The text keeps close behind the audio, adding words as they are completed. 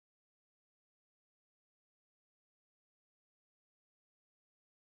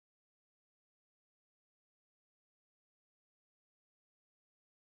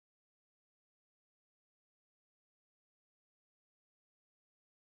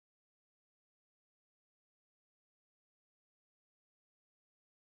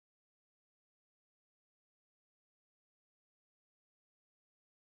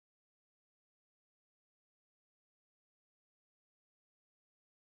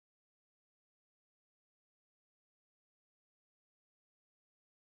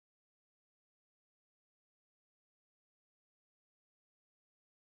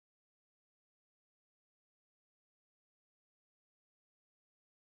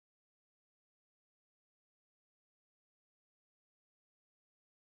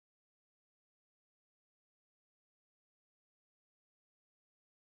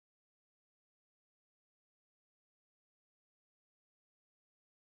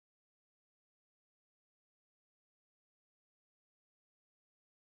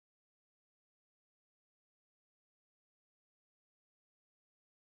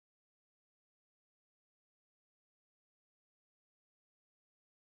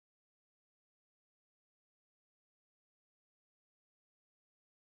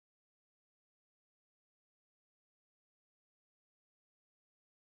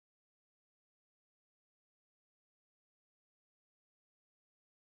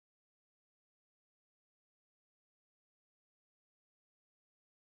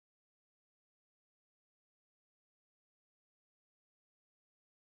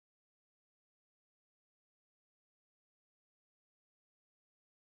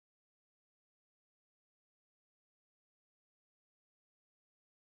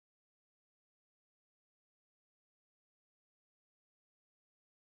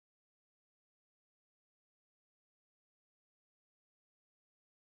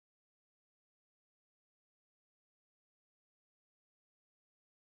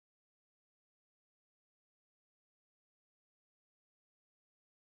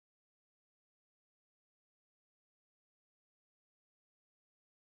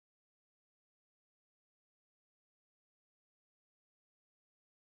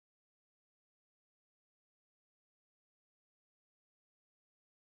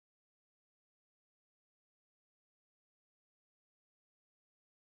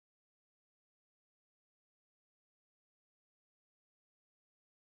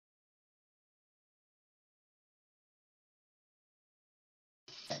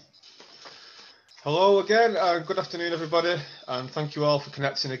Hello again, good afternoon everybody, and thank you all for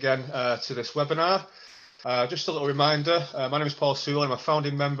connecting again to this webinar. Just a little reminder, my name is Paul Sewell. I'm a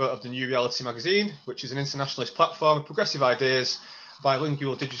founding member of the New Reality magazine, which is an internationalist platform of progressive ideas,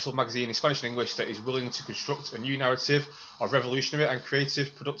 bilingual digital magazine in Spanish and English that is willing to construct a new narrative of revolutionary and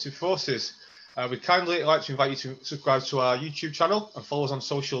creative productive forces. We'd kindly like to invite you to subscribe to our YouTube channel and follow us on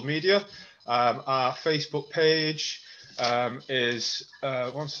social media. Our Facebook page is,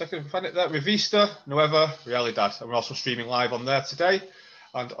 one second, if I find it there, Revista Nueva Realidad. And we're also streaming live on there today.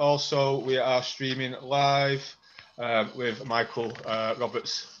 And also we are streaming live with Michael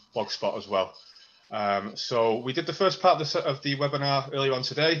Roberts' blogspot as well. So we did the first part of the webinar earlier on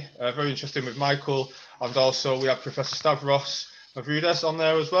today, very interesting with Michael. And also we have Professor Stavros Mavrides on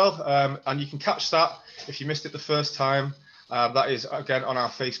there as well. And you can catch that if you missed it the first time. That is, again, on our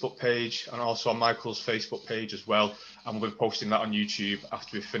Facebook page and also on Michael's Facebook page as well. And we'll be posting that on YouTube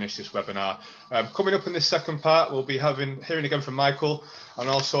after we finish this webinar. Coming up in this second part, we'll be hearing again from Michael. And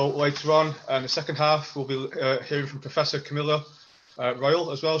also later on, in the second half, we'll be hearing from Professor Camilla Royle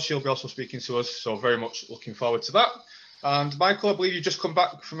as well. She'll be also speaking to us. So very much looking forward to that. And Michael, I believe you just come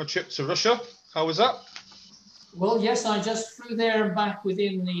back from a trip to Russia. How was that? Well, yes, I just flew there and back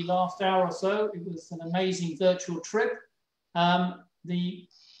within the last hour or so. It was an amazing virtual trip. The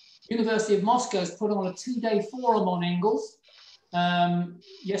University of Moscow has put on a two-day forum on Engels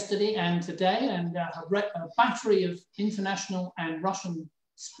yesterday and today, and a battery of international and Russian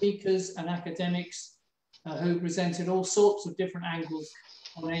speakers and academics who presented all sorts of different angles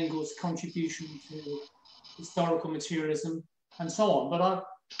on Engels' contribution to historical materialism and so on. But I'm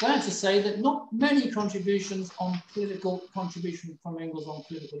glad to say that not many contributions from Engels on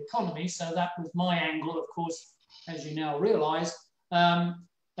political economy, so that was my angle, of course, as you now realise.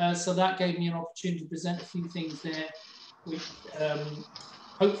 So that gave me an opportunity to present a few things there, which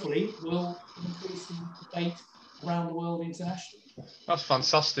hopefully will increase the debate around the world internationally. That's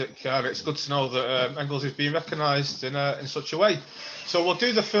fantastic. It's good to know that Engels is being recognised in such a way. So we'll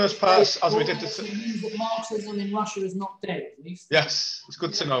do the first part as we did. It means that Marxism in Russia is not dead, at least. Yes, it's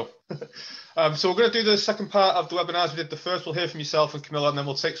good to know. So we're going to do the second part of the webinar as we did the first. We'll hear from yourself and Camilla, and then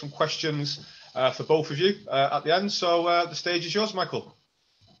we'll take some questions for both of you at the end. So the stage is yours, Michael.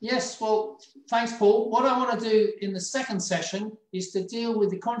 Yes, well, thanks, Paul. What I want to do in the second session is to deal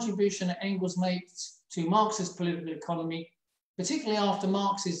with the contribution that Engels made to Marxist political economy, particularly after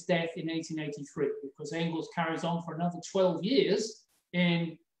Marx's death in 1883, because Engels carries on for another 12 years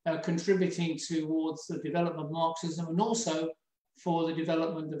in contributing towards the development of Marxism and also for the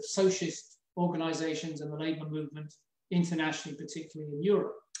development of socialist organizations and the labor movement internationally, particularly in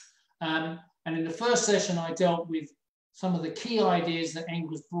Europe. And in the first session, I dealt with some of the key ideas that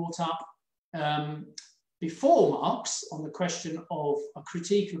Engels brought up before Marx on the question of a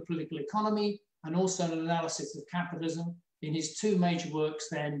critique of political economy and also an analysis of capitalism in his two major works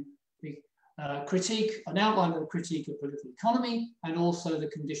then, the an outline of the critique of political economy and also the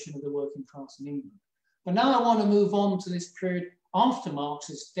condition of the working class in England. But now I want to move on to this period after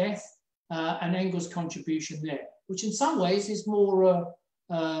Marx's death and Engels' contribution there, which in some ways is more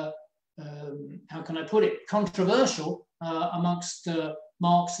how can I put it, controversial amongst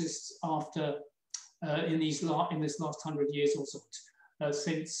Marxists after in this last 100 years or so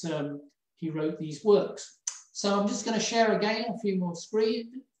since he wrote these works. So I'm just going to share again a few more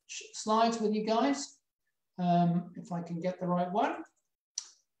slides with you guys, if I can get the right one.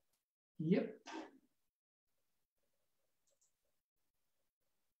 Yep.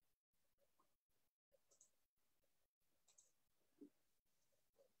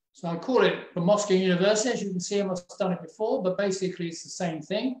 So I call it the Moscow University. As you can see, I've done it before, but basically it's the same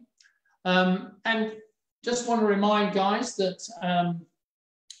thing. And just want to remind guys that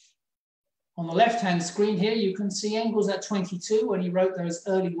on the left-hand screen here, you can see Engels at 22 when he wrote those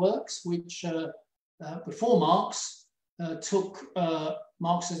early works, which before Marx took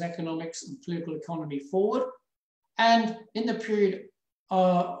Marx's economics and political economy forward. And in the period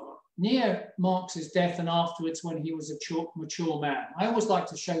near Marx's death and afterwards when he was a mature man. I always like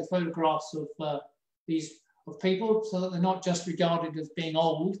to show photographs of of people so that they're not just regarded as being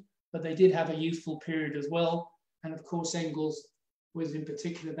old, but they did have a youthful period as well. And of course, Engels was in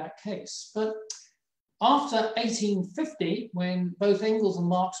particular that case. But after 1850, when both Engels and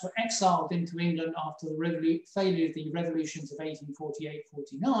Marx were exiled into England after the failure of the revolutions of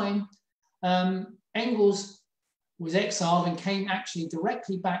 1848-49, Engels was exiled and came actually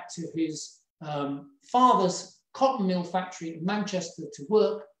directly back to his father's cotton mill factory in Manchester to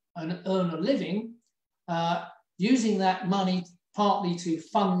work and earn a living, using that money partly to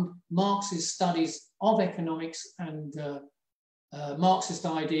fund Marx's studies of economics and Marxist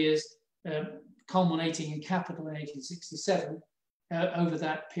ideas culminating in Capital in 1867 over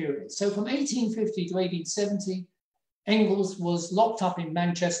that period. So from 1850 to 1870, Engels was locked up in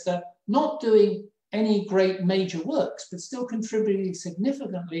Manchester, not doing any great major works, but still contributing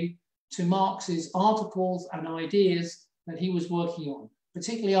significantly to Marx's articles and ideas that he was working on,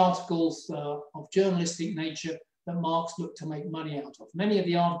 particularly articles of journalistic nature that Marx looked to make money out of. Many of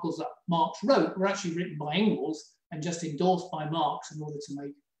the articles that Marx wrote were actually written by Engels and just endorsed by Marx in order to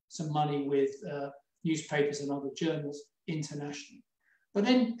make some money with newspapers and other journals internationally. But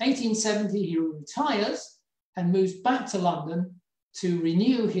in 1870, he retires and moves back to London to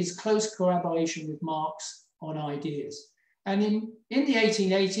renew his close collaboration with Marx on ideas. And in the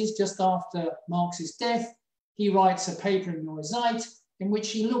 1880s, just after Marx's death, he writes a paper in Neue Zeit in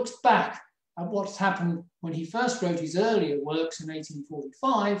which he looks back at what's happened when he first wrote his earlier works in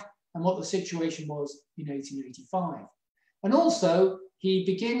 1845 and what the situation was in 1885. And also, he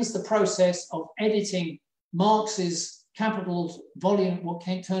begins the process of editing Marx's Capital's volume, what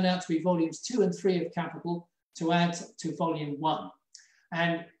turned out to be volumes 2 and 3 of Capital, to add to volume 1.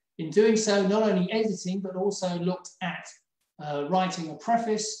 And in doing so, not only editing, but also looked at writing a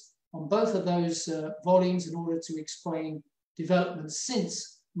preface on both of those volumes in order to explain developments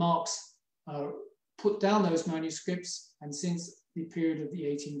since Marx put down those manuscripts and since the period of the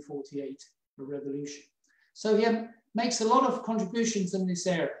 1848 revolution. So he makes a lot of contributions in this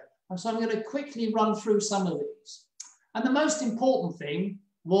area. And so I'm going to quickly run through some of these. And the most important thing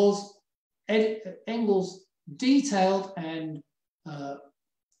was Engels' detailed and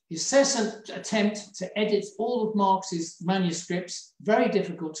incessant attempt to edit all of Marx's manuscripts, very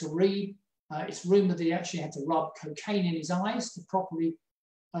difficult to read. It's rumored that he actually had to rub cocaine in his eyes to properly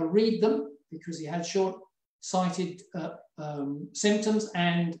read them because he had short-sighted symptoms,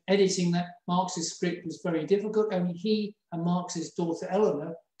 and editing that Marx's script was very difficult. Only he and Marx's daughter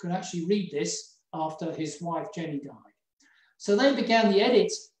Eleanor could actually read this after his wife Jenny died. So they began the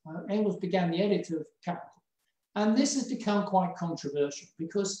edit, Engels began the edit of Capital. And this has become quite controversial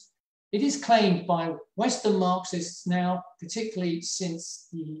because it is claimed by Western Marxists now, particularly since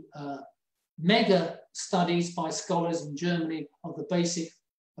the mega studies by scholars in Germany of the basic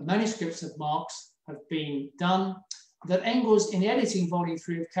manuscripts of Marx have been done, that Engels, in editing volume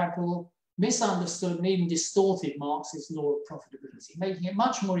 3 of Capital, misunderstood and even distorted Marx's law of profitability, making it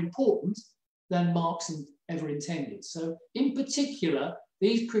much more important than Marx ever intended. So in particular,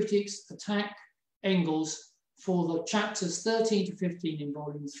 these critics attack Engels for the chapters 13 to 15 in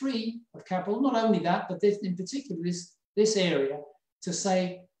volume 3 of Capital. Not only that, but this, in particular this area, to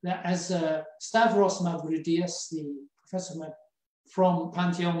say that as Stavros Mavridias, the professor from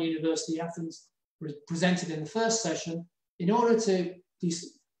Pantheon University, Athens, presented in the first session, in order to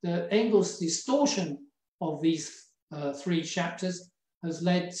the Engels' distortion of these 3 chapters has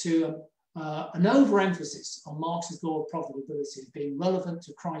led to an overemphasis on Marx's law of profitability as being relevant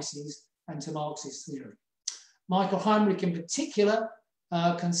to crises and to Marx's theory. Michael Heinrich in particular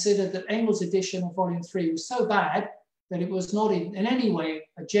considered that Engels' edition of volume 3 was so bad that it was not in any way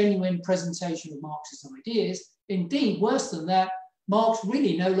a genuine presentation of Marx's ideas. Indeed, worse than that, Marx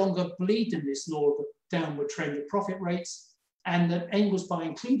really no longer believed in this law of the downward trend of profit rates, and that Engels, by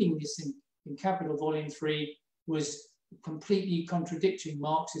including this in Capital volume 3, was completely contradicting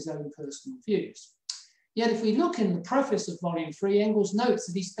Marx's own personal views. Yet if we look in the preface of volume 3, Engels notes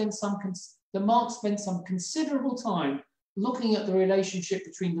that Marx spent some considerable time looking at the relationship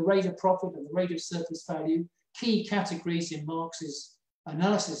between the rate of profit and the rate of surplus value, key categories in Marx's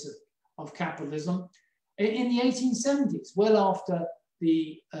analysis of capitalism, in the 1870s, well after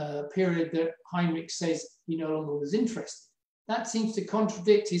the period that Heinrich says he no longer was interested. That seems to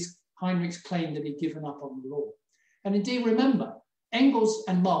contradict Heinrich's claim that he'd given up on the law. And indeed, remember, Engels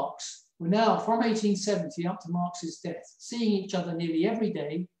and Marx were now, from 1870 up to Marx's death, seeing each other nearly every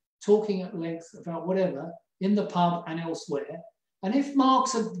day, talking at length about whatever, in the pub and elsewhere. And if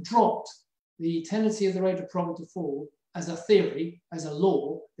Marx had dropped the tendency of the rate of profit to fall as a theory, as a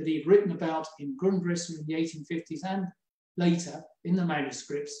law that he'd written about in Grundrisse in the 1850s and later in the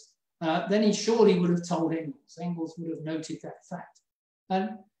manuscripts, then he surely would have told Engels. Engels would have noted that fact.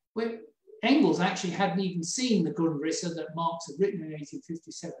 And Engels actually hadn't even seen the Grundrisse that Marx had written in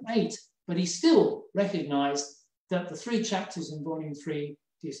 1857-8, but he still recognized that the 3 chapters in volume 3,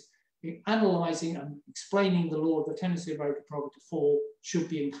 analyzing and explaining the law of the tendency of rate of profit to fall, should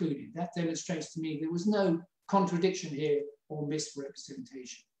be included. That demonstrates to me there was no contradiction here or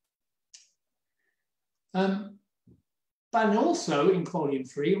misrepresentation. But also in volume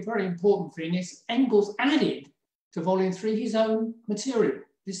 3, a very important thing is Engels added to volume 3 his own material.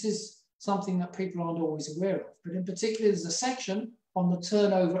 This is something that people aren't always aware of, but in particular there's a section on the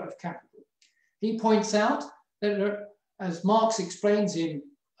turnover of capital. He points out that, as Marx explains in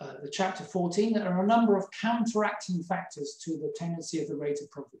the chapter 14, there are a number of counteracting factors to the tendency of the rate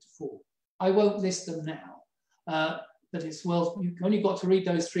of profit to fall. I won't list them now, but it's, well, you've only got to read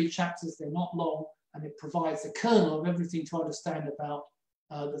those 3 chapters, they're not long, and it provides the kernel of everything to understand about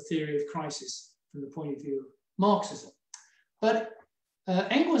the theory of crisis from the point of view of Marxism. But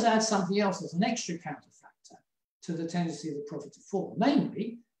Engels adds something else as an extra counterfactor to the tendency of the profit to fall,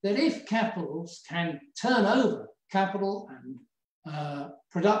 namely that if capitals can turn over capital and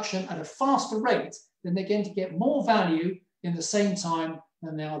production at a faster rate, then they're going to get more value in the same time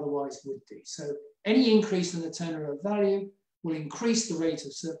than they otherwise would do. So any increase in the turnover of value will increase the rate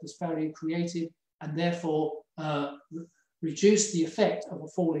of surplus value created and therefore reduce the effect of a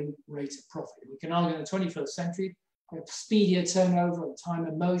falling rate of profit. We can argue in the 21st century, speedier turnover and time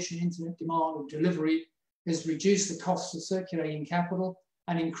and motion, internet demand and delivery has reduced the costs of circulating capital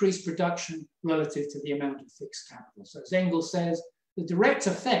and increased production relative to the amount of fixed capital. So as Engels says, the direct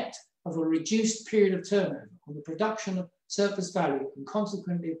effect of a reduced period of turnover on the production of surplus value and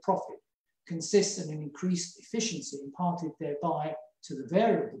consequently of profit consists in an increased efficiency imparted thereby to the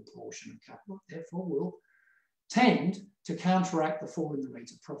variable portion of capital, therefore will tend to counteract the fall in the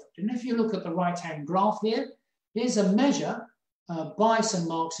rate of profit. And if you look at the right-hand graph here, here's a measure by some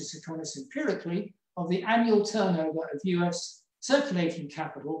Marxist economists empirically of the annual turnover of US circulating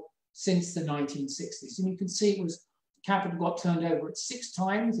capital since the 1960s. And you can see it was capital got turned over at 6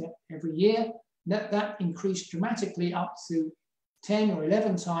 times every year. That increased dramatically up to 10 or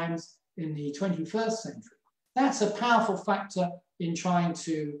 11 times in the 21st century. That's a powerful factor in trying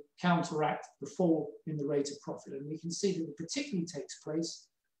to counteract the fall in the rate of profit. And we can see that it particularly takes place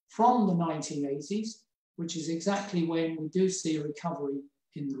from the 1980s, which is exactly when we do see a recovery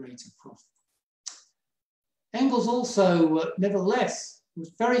in the rate of profit. Engels also, nevertheless,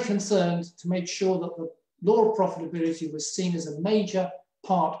 was very concerned to make sure that the law of profitability was seen as a major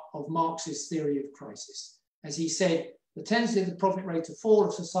part of Marx's theory of crisis. As he said, the tendency of the profit rate to fall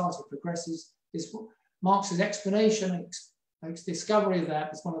as society progresses is Marx's explanation, his discovery of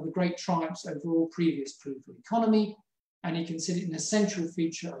that is one of the great triumphs over all previous political economy, and he considered it an essential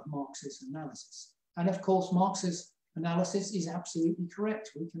feature of Marx's analysis. And of course, Marx's analysis is absolutely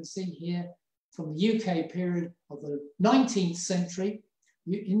correct. We can see here from the UK period of the 19th century,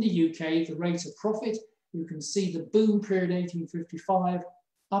 in the UK, the rate of profit, you can see the boom period 1855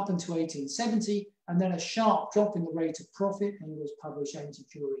 up until 1870, and then a sharp drop in the rate of profit. Engels published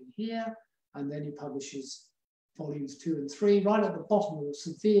Anti-During here, and then he publishes volumes 2 and 3, right at the bottom of a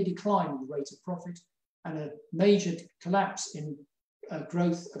severe decline in the rate of profit and a major collapse in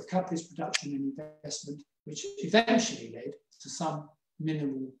growth of capitalist production and investment, which eventually led to some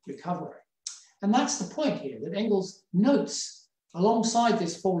minimal recovery. And that's the point here, that Engels notes, alongside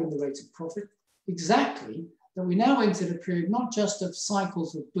this fall in the rate of profit, exactly that we now entered a period not just of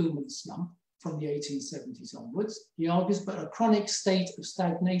cycles of boom and slump from the 1870s onwards, he argues, but a chronic state of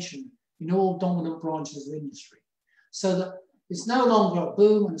stagnation in all dominant branches of industry. So that it's no longer a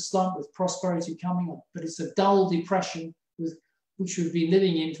boom and a slump with prosperity coming up, but it's a dull depression which we've been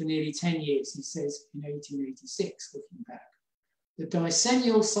living in for nearly 10 years, he says in 1886, looking back. The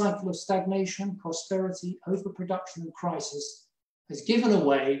decennial cycle of stagnation, prosperity, overproduction and crisis has given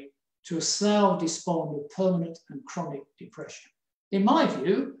way to a slough despond of permanent and chronic depression. In my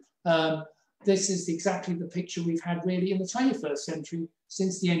view, this is exactly the picture we've had really in the 21st century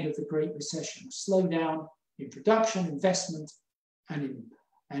since the end of the Great Recession. A slowdown in production, investment, and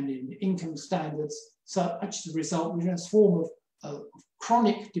in income standards. So much the result, we're in a form of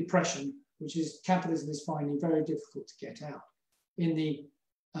chronic depression, which is capitalism is finding very difficult to get out. In the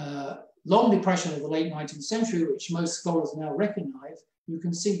long depression of the late 19th century, which most scholars now recognize, you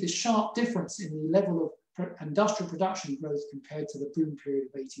can see the sharp difference in the level of industrial production growth compared to the boom period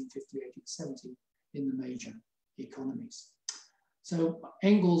of 1850-1870 in the major economies. So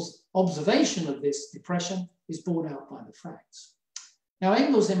Engels' observation of this depression is borne out by the facts. Now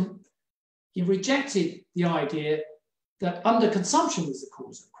Engels, he rejected the idea that underconsumption was the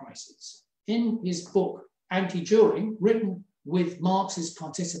cause of crisis. In his book, Anti-During, written with Marx's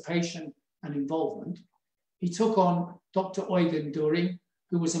participation and involvement, he took on Dr. Eugen Dühring,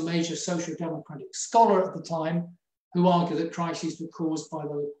 who was a major social democratic scholar at the time, who argued that crises were caused by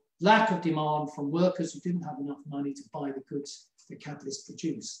the lack of demand from workers who didn't have enough money to buy the goods that capitalists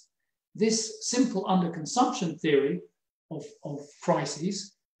produce. This simple underconsumption theory of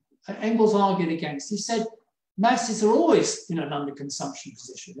crises, Engels argued against. He said, masses are always in an underconsumption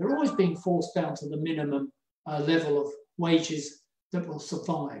position. They're always being forced down to the minimum level of wages that will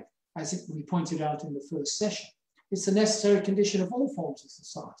survive, as we pointed out in the first session. It's a necessary condition of all forms of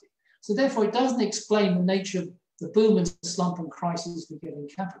society. So therefore, it doesn't explain the nature of the boom and slump and crisis we get in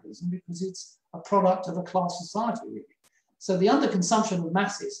capitalism, because it's a product of a class society, really. So the underconsumption of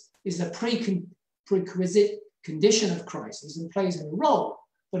masses is a prerequisite condition of crisis and plays a role,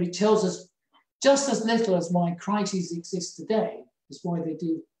 but it tells us just as little as why crises exist today as why they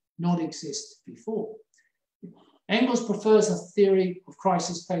did not exist before. Engels prefers a theory of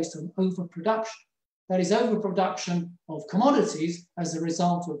crisis based on overproduction. That is, overproduction of commodities as a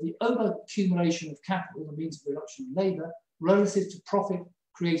result of the overaccumulation of capital, the means of production of labour, relative to profit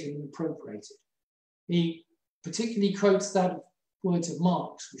created and appropriated. He particularly quotes that words of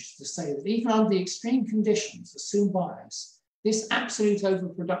Marx, which is to say that even under the extreme conditions assumed by us, this absolute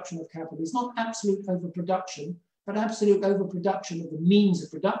overproduction of capital is not absolute overproduction, but absolute overproduction of the means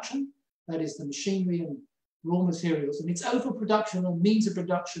of production, that is the machinery and raw materials, and it's overproduction of means of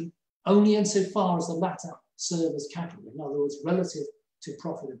production only insofar as the latter serve as capital. In other words, relative to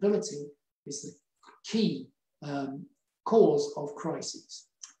profitability is the key cause of crises.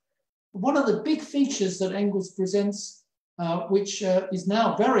 One of the big features that Engels presents, which is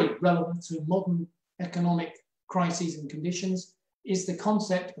now very relevant to modern economic crises and conditions, is the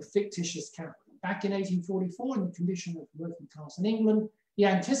concept of fictitious capital. Back in 1844, in the condition of working class in England, he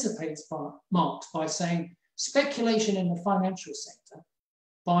anticipates Marx by saying speculation in the financial sector,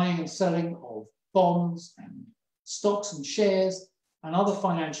 buying and selling of bonds and stocks and shares and other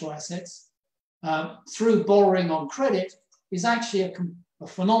financial assets through borrowing on credit, is actually a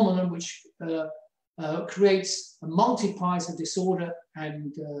phenomenon which creates and multiplies a disorder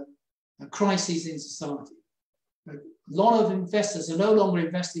and crises in society. A lot of investors are no longer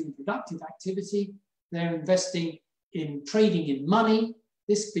investing in productive activity. They're investing in trading in money.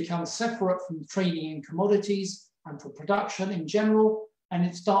 This becomes separate from trading in commodities and for production in general, and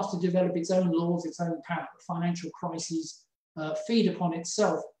it starts to develop its own laws, its own power. Financial crises feed upon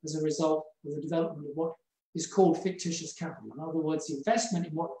itself as a result of the development of what is called fictitious capital. In other words, the investment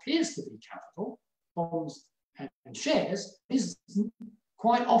in what appears to be capital, bonds and shares, is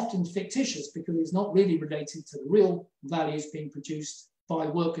quite often fictitious because it's not really related to the real values being produced by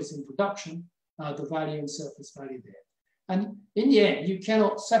workers in production, the value and surplus value there. And in the end, you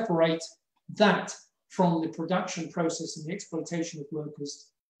cannot separate that from the production process and the exploitation of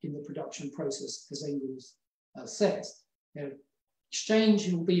workers in the production process, as Engels says.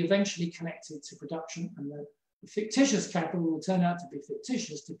 Exchange will be eventually connected to production, and the fictitious capital will turn out to be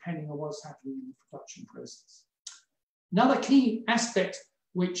fictitious depending on what's happening in the production process. Another key aspect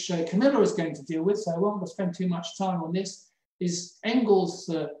which Camilla is going to deal with, so I won't spend too much time on this, is Engels'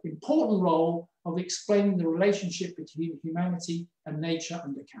 important role of explaining the relationship between humanity and nature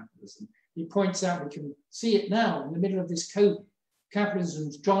under capitalism. He points out, we can see it now in the middle of this COVID,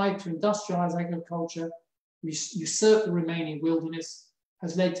 capitalism's drive to industrialize agriculture, usurp the remaining wilderness,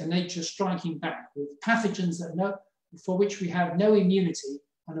 has led to nature striking back with pathogens that for which we have no immunity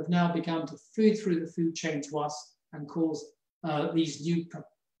and have now begun to feed through the food chain to us and cause these new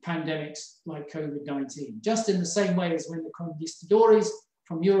pandemics like COVID-19. Just in the same way as when the conquistadores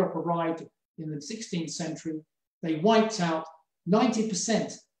from Europe arrived in the 16th century, they wiped out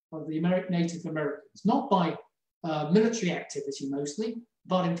 90% of the Native Americans, not by military activity mostly,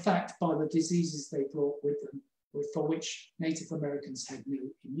 but in fact by the diseases they brought with them, for which Native Americans had no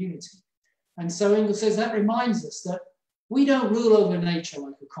immunity. And so Engels says that reminds us that we don't rule over nature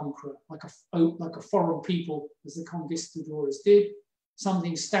like a conqueror, like a foreign people, as the conquistadores did,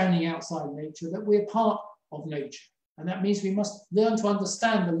 something standing outside nature, that we're part of nature. And that means we must learn to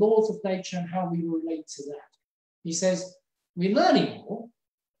understand the laws of nature and how we relate to that. He says, we're learning more.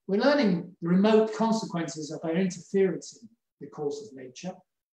 We're learning the remote consequences of our interference in the course of nature,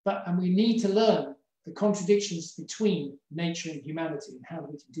 and we need to learn the contradictions between nature and humanity and how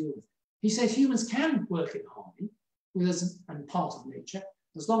we can deal with it. He says humans can work in harmony with us and part of nature,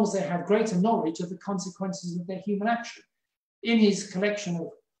 as long as they have greater knowledge of the consequences of their human action. In his collection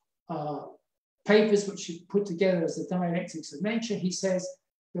of papers, which he put together as the dialectics of nature, he says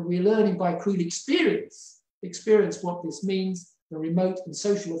that we're learning by crude experience what this means, the remote and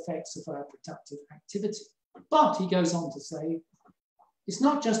social effects of our productive activity. But he goes on to say, it's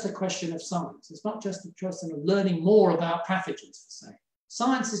not just a question of science. It's not just a question of learning more about pathogens, to say.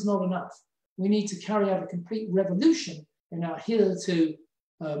 Science is not enough. We need to carry out a complete revolution in our hitherto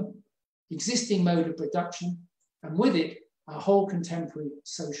existing mode of production, and with it, our whole contemporary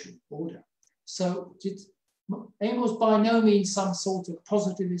social order. So Engels by no means some sort of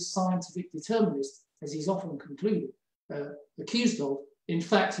positivist scientific determinist, as he's often accused of. In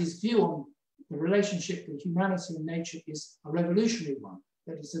fact, his view on the relationship with humanity and nature is a revolutionary one,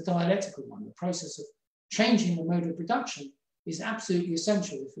 that is a dialectical one, the process of changing the mode of production is absolutely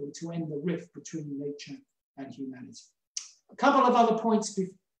essential if we're to end the rift between nature and humanity. A couple of other points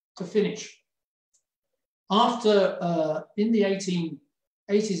to finish. After, in the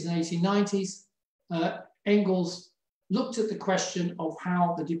 1880s and 1890s, Engels looked at the question of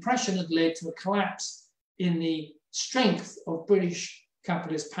how the Depression had led to a collapse in the strength of British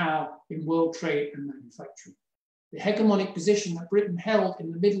capitalist power in world trade and manufacturing. The hegemonic position that Britain held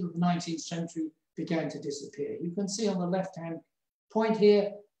in the middle of the 19th century began to disappear. You can see on the left-hand point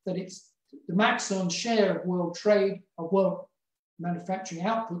here that it's the maximum share of world trade, of world manufacturing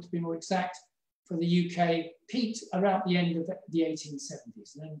output, to be more exact, for the UK peaked around the end of the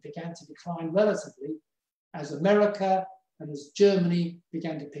 1870s and then began to decline relatively as America and as Germany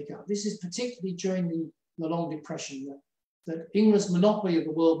began to pick up. This is particularly during the Long Depression that England's monopoly of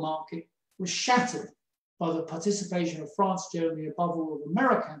the world market was shattered by the participation of France, Germany, above all of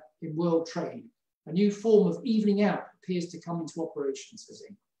America in world trade. A new form of evening out appears to come into operation, says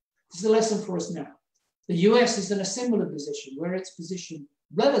Engels. This is a lesson for us now. The US is in a similar position where its position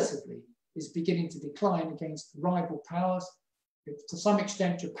relatively is beginning to decline against rival powers. To some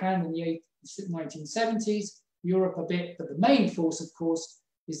extent, Japan in the 1970s, Europe a bit, but the main force, of course,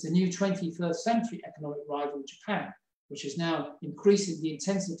 is the new 21st century economic rival, Japan, which is now increasing the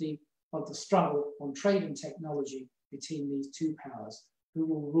intensity of the struggle on trade and technology between these two powers, who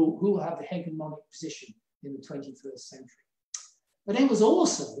will have the hegemonic position in the 21st century. But Engels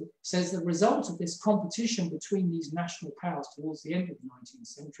also says the result of this competition between these national powers towards the end of the 19th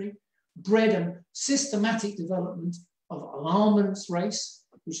century bred a systematic development of an armaments race,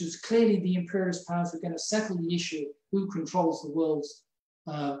 which was clearly the imperialist powers were going to settle the issue of who controls the world's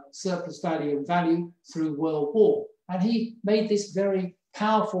surplus value and value through world war. And he made this very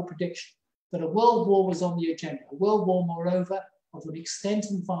powerful prediction that a world war was on the agenda, a world war, moreover, of an extent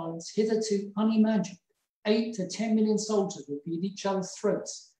and violence hitherto unimagined. 8 to 10 million soldiers will be at each other's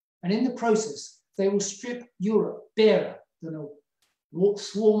throats. And in the process, they will strip Europe barer than a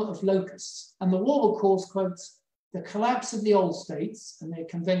swarm of locusts. And the war will cause, quotes, the collapse of the old states and their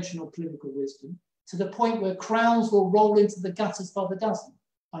conventional political wisdom to the point where crowns will roll into the gutters by the dozen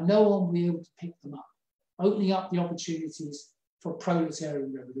and no one will be able to pick them up, opening up the opportunities for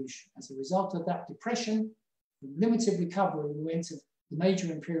proletarian revolution. As a result of that depression, limited recovery, we entered the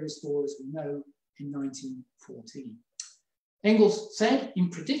major imperialist war as we know in 1914. Engels said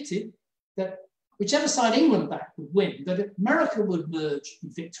and predicted that whichever side England backed would win, that America would emerge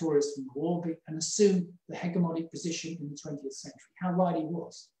victorious from the war and assume the hegemonic position in the 20th century. How right he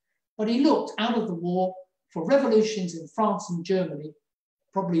was. But he looked out of the war for revolutions in France and Germany,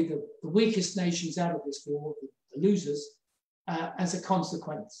 probably the weakest nations out of this war, the losers, as a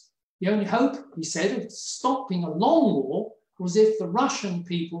consequence. The only hope, he said, of stopping a long war was if the Russian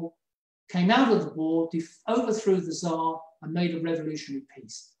people came out of the war, overthrew the Tsar, and made a revolutionary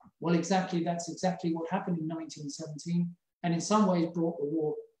peace. Well, that's exactly what happened in 1917, and in some ways brought the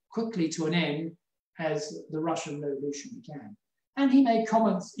war quickly to an end as the Russian Revolution began. And he made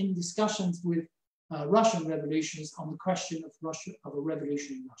comments in discussions with Russian revolutionists on the question of a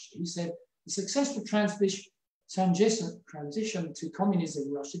revolution in Russia. He said, the successful transition to communism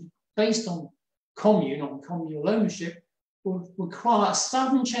in Russia, based on communal ownership, would require a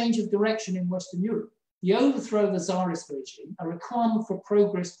sudden change of direction in Western Europe. The overthrow of the Tsarist regime, a requirement for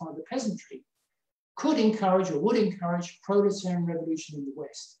progress by the peasantry, could encourage or would encourage proletarian revolution in the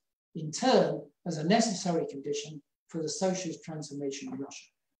West, in turn as a necessary condition for the socialist transformation in Russia.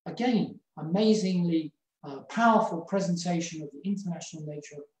 Again, amazingly powerful presentation of the international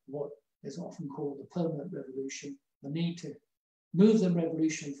nature of what is often called the permanent revolution, the need to move the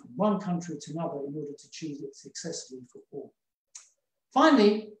revolution from one country to another in order to achieve it successfully for all.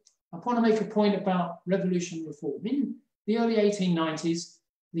 Finally, I want to make a point about revolutionary reform. In the early 1890s,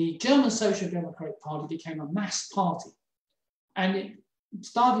 the German Social Democratic Party became a mass party, and it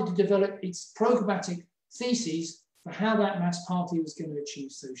started to develop its programmatic theses for how that mass party was going to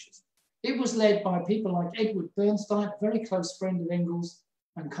achieve socialism. It was led by people like Edward Bernstein, a very close friend of Engels,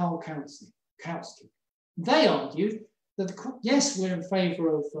 and Karl Kautsky. They argued that, yes, we're in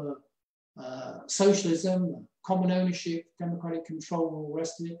favor of socialism, common ownership, democratic control, and all the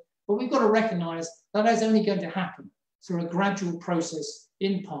rest of it, but we've got to recognize that is only going to happen through a gradual process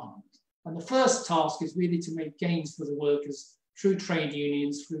in Parliament. And the first task is really to make gains for the workers through trade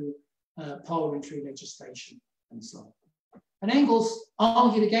unions, through parliamentary legislation, and so on. And Engels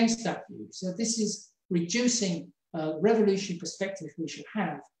argued against that view. So this is reducing revolutionary perspective we should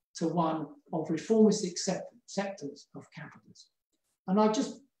have to one of reformist acceptance of capitalism. And I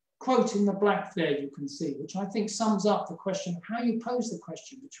just quote in the black there, you can see, which I think sums up the question of how you pose the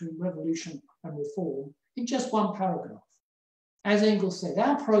question between revolution and reform in just one paragraph. As Engels said,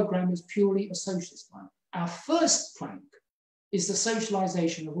 our program is purely a socialist one. Our first plank is the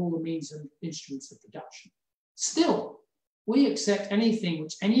socialization of all the means and instruments of production. Still, we accept anything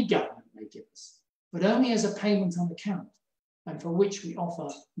which any government may give us, but only as a payment on account, and for which we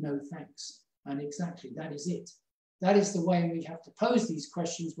offer no thanks. And exactly, that is it. That is the way we have to pose these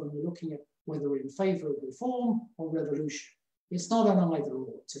questions when we're looking at whether we're in favor of reform or revolution. It's not an either or,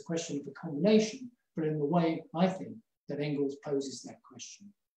 it's a question of a combination, but in the way, I think, that Engels poses that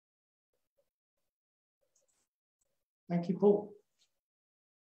question. Thank you, Paul.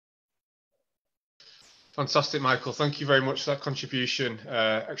 Fantastic, Michael. Thank you very much for that contribution.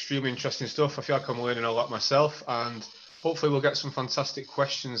 Extremely interesting stuff. I feel like I'm learning a lot myself, and hopefully we'll get some fantastic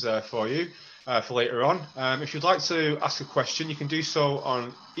questions there for you for later on. If you'd like to ask a question, you can do so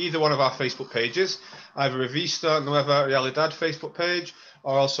on either one of our Facebook pages, either Revista Nueva Realidad Facebook page,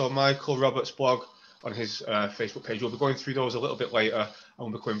 or also Michael Roberts' blog on his Facebook page. We'll be going through those a little bit later, and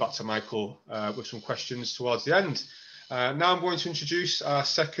we'll be coming back to Michael with some questions towards the end. Now I'm going to introduce our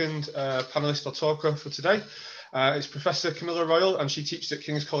second panellist or talker for today. It's Professor Camilla Royle, and she teaches at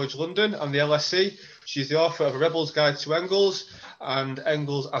King's College London and the LSE. She's the author of A Rebel's Guide to Engels and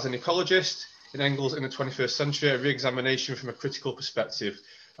Engels as an Ecologist, in Engels in the 21st Century, a re-examination from a critical perspective.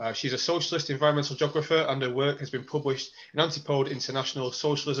 She's a socialist environmental geographer, and her work has been published in Antipode International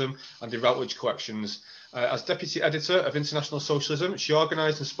Socialism and the Routledge collections. As deputy editor of International Socialism, she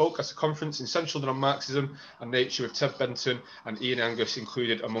organised and spoke at a conference in Central London on Marxism and Nature with Ted Benton and Ian Angus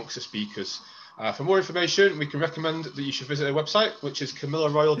included amongst the speakers. For more information, we can recommend that you should visit her website, which is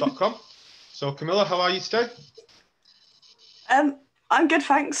camillaroyle.com. So Camilla, how are you today? I'm good,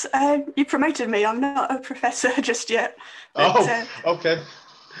 thanks. You promoted me. I'm not a professor just yet. But, okay.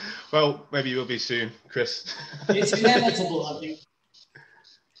 Well, maybe you will be soon, Chris. It's inevitable, I think.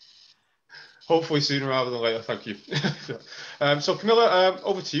 Hopefully sooner rather than later, thank you. So Camilla,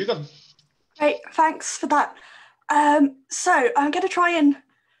 over to you then. Great, thanks for that. So I'm going to try and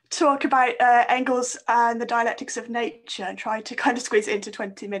talk about Engels and the dialectics of nature and try to kind of squeeze it into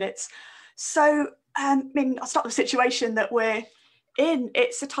 20 minutes. So, I'll start with the situation that we're in.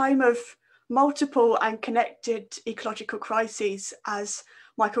 It's a time of multiple and connected ecological crises, as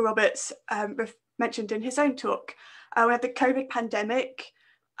Michael Roberts mentioned in his own talk. We had the COVID pandemic,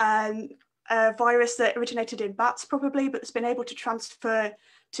 a virus that originated in bats probably, but has been able to transfer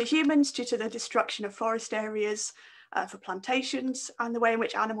to humans due to the destruction of forest areas for plantations and the way in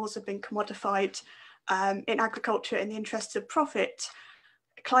which animals have been commodified in agriculture in the interests of profit.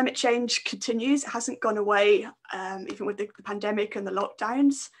 Climate change continues, it hasn't gone away, even with the pandemic and the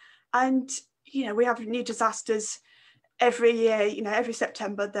lockdowns. And, we have new disasters every year. Every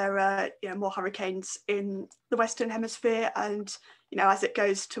September there are more hurricanes in the Western Hemisphere, and as it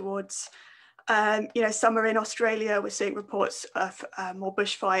goes towards summer in Australia, we're seeing reports of more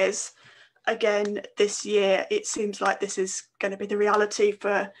bushfires. Again, this year, it seems like this is going to be the reality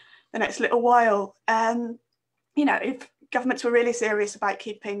for the next little while. If governments were really serious about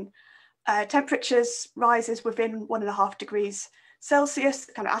keeping temperatures rises within 1.5 degrees Celsius,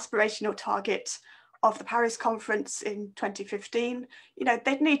 the kind of aspirational target of the Paris conference in 2015,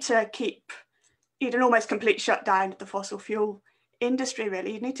 they'd need to need an almost complete shutdown of the fossil fuel industry,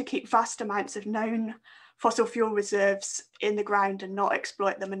 really. You need to keep vast amounts of known fossil fuel reserves in the ground and not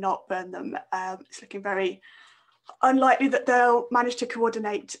exploit them and not burn them. It's looking very unlikely that they'll manage to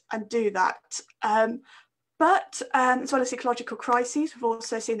coordinate and do that. But as well as ecological crises, we've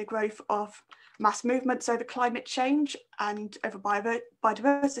also seen the growth of mass movements over climate change and over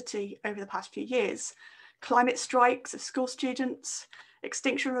biodiversity over the past few years. Climate strikes of school students,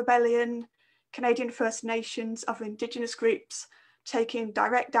 Extinction Rebellion, Canadian First Nations, other Indigenous groups taking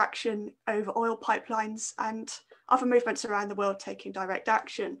direct action over oil pipelines, and other movements around the world taking direct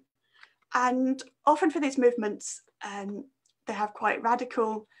action. And often for these movements, they have quite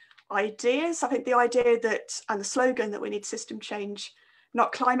radical ideas. I think the idea that, and the slogan that we need system change,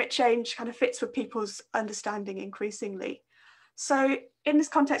 not climate change, kind of fits with people's understanding increasingly. So in this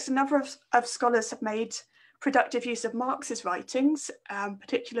context, a number of scholars have made productive use of Marx's writings,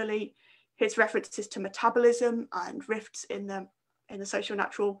 particularly his references to metabolism and rifts in the social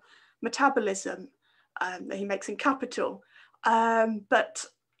natural metabolism that he makes in Capital. But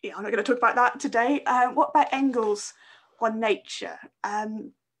yeah, I'm not going to talk about that today. What about Engels on nature?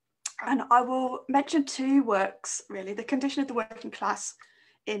 And I will mention two works, really: The Condition of the Working Class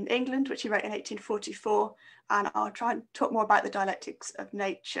in England, which he wrote in 1844, and I'll try and talk more about the dialectics of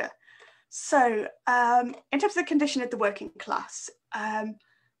nature. So in terms of the condition of the working class,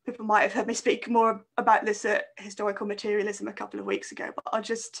 people might have heard me speak more about this at Historical Materialism a couple of weeks ago, but I'll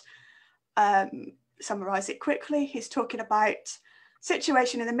just summarize it quickly, he's talking about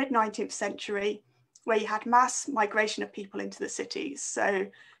situation in the mid-19th century where you had mass migration of people into the cities. So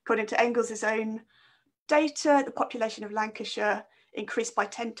according to Engels' own data, the population of Lancashire increased by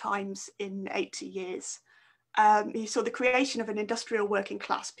 10 times in 80 years. You saw the creation of an industrial working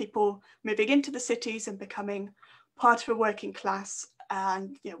class, people moving into the cities and becoming part of a working class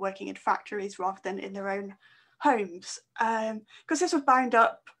and working in factories rather than in their own homes. Because this was bound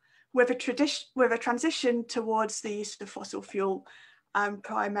up with a transition towards the use of fossil fuel,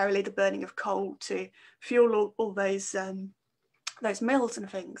 primarily the burning of coal to fuel all those mills and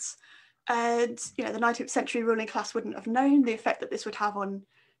things. And the 19th century ruling class wouldn't have known the effect that this would have on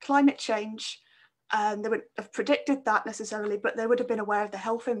climate change. They wouldn't have predicted that necessarily, but they would have been aware of the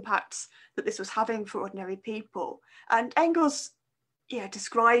health impacts that this was having for ordinary people. And Engels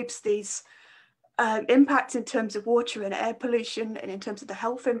describes these impacts in terms of water and air pollution and in terms of the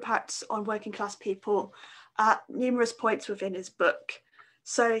health impacts on working class people at numerous points within his book.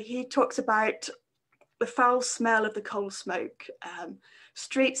 So he talks about the foul smell of the coal smoke,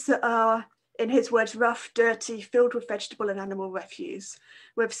 streets that are, in his words, rough, dirty, filled with vegetable and animal refuse,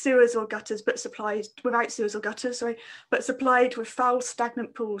 with sewers or gutters, but supplied without sewers or gutters, but supplied with foul,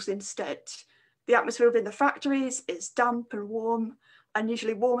 stagnant pools instead. The atmosphere within the factories is damp and warm,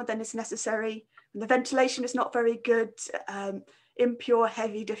 unusually warmer than is necessary. And the ventilation is not very good, impure,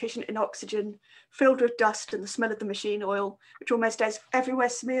 heavy, deficient in oxygen, filled with dust and the smell of the machine oil, which almost everywhere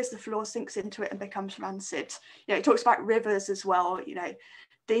smears the floor, sinks into it and becomes rancid. It talks about rivers as well,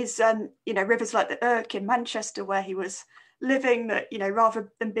 these rivers like the Irk in Manchester where he was living, that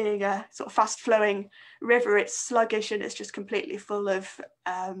rather than being a sort of fast flowing river, it's sluggish and it's just completely full of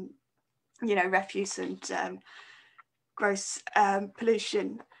refuse and gross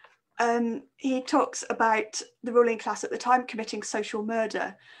pollution. He talks about the ruling class at the time committing social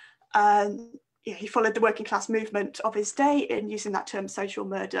murder. He followed the working class movement of his day in using that term social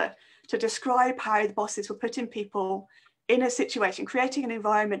murder to describe how the bosses were putting people in a situation, creating an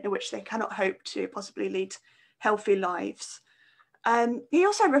environment in which they cannot hope to possibly lead healthy lives. He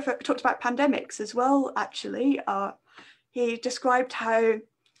also talked about pandemics as well, actually. He described how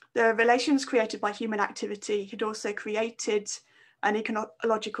the relations created by human activity had also created an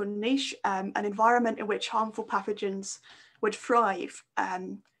ecological niche, an environment in which harmful pathogens would thrive.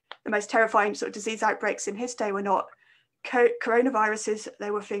 The most terrifying sort of disease outbreaks in his day were not coronaviruses,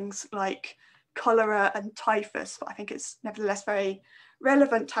 they were things like cholera and typhus, but I think it's nevertheless very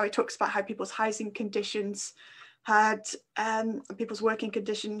relevant how he talks about how people's housing conditions had, people's working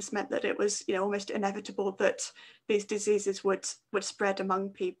conditions meant that it was almost inevitable that these diseases would spread among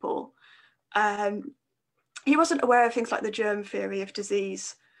people. He wasn't aware of things like the germ theory of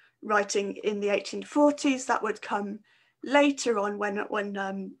disease writing in the 1840s. That would come later on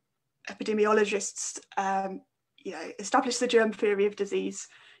when epidemiologists established the germ theory of disease.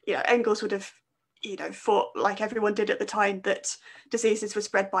 Engels would have thought, like everyone did at the time, that diseases were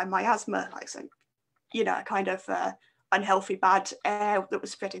spread by miasma, like some a kind of unhealthy bad air that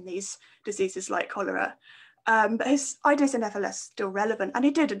was spreading these diseases like cholera. But his ideas are nevertheless still relevant, and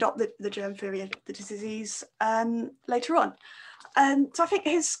he did adopt the germ theory of the disease later on. So I think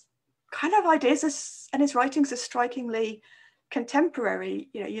his kind of ideas and his writings are strikingly contemporary.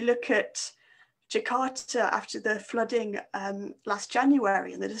 You look at Jakarta after the flooding last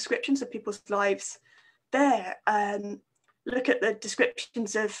January and the descriptions of people's lives there. Look at the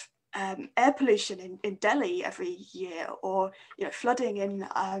descriptions of air pollution in Delhi every year, or flooding in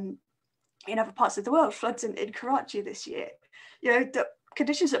other parts of the world, floods in Karachi this year. The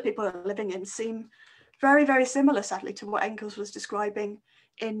conditions that people are living in seem very, very similar, sadly, to what Engels was describing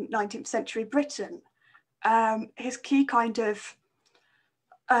in 19th century Britain. His key kind of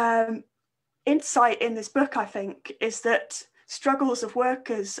insight in this book, I think, is that struggles of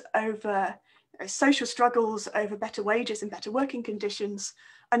workers over social struggles over better wages and better working conditions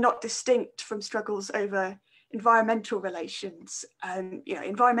are not distinct from struggles over environmental relations.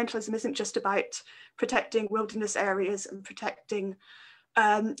 Environmentalism isn't just about protecting wilderness areas and protecting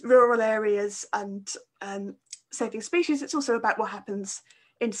rural areas and saving species. It's also about what happens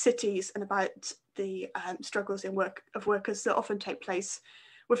in cities and about the struggles of workers that often take place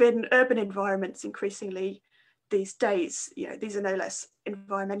within urban environments increasingly these days. These are no less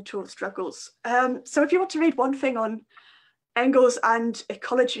environmental struggles. So if you want to read one thing on Engels and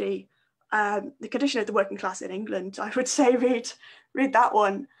ecology, the condition of the working class in England, I would say read that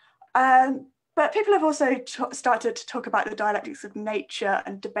one. But people have also started to talk about the dialectics of nature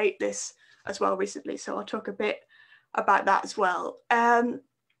and debate this as well recently. So I'll talk a bit about that as well.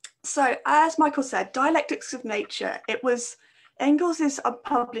 So as Michael said, dialectics of nature, it was Engels'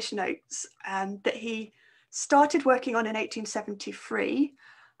 unpublished notes that he started working on in 1873,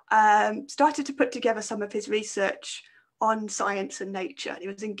 started to put together some of his research on science and nature. He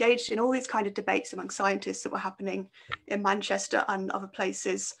was engaged in all these kind of debates among scientists that were happening in Manchester and other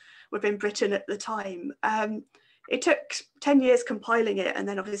places within Britain at the time. It took 10 years compiling it, and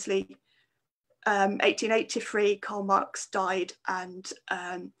then obviously 1883, Karl Marx died, and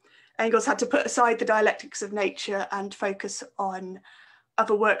Engels had to put aside the dialectics of nature and focus on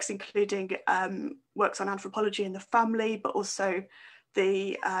other works, including works on anthropology and the family, but also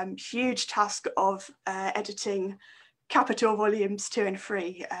the huge task of editing Capital volumes 2 and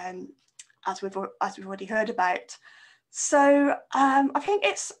 3, as we've already heard about. So I think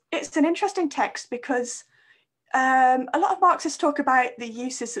it's an interesting text because a lot of Marxists talk about the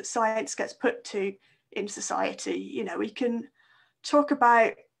uses that science gets put to in society. You know, we can talk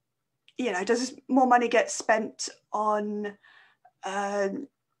about, you know, does more money get spent on,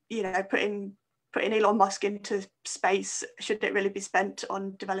 you know, putting Elon Musk into space? Should it really be spent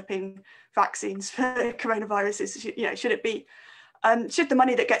on developing vaccines for coronaviruses? You know, should it be, should the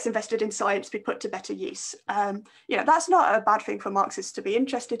money that gets invested in science be put to better use? You know, that's not a bad thing for Marxists to be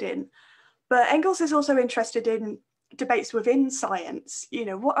interested in. But Engels is also interested in debates within science. You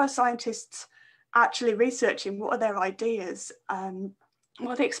know, what are scientists actually researching? What are their ideas?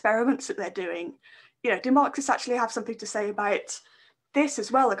 What are the experiments that they're doing? You know, do Marxists actually have something to say about this as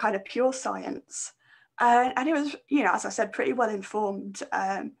well, a kind of pure science? And it was, you know, as I said, pretty well informed,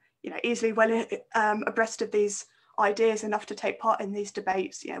 you know, easily well abreast of these ideas, enough to take part in these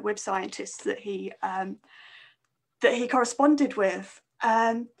debates, you know, with scientists that he corresponded with.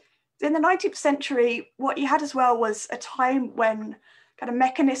 In the 19th century, what you had as well was a time when kind of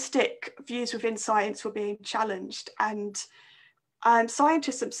mechanistic views within science were being challenged, and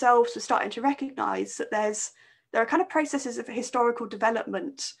scientists themselves were starting to recognise that there are kind of processes of historical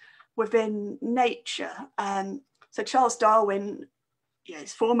development within nature. So Charles Darwin, you know,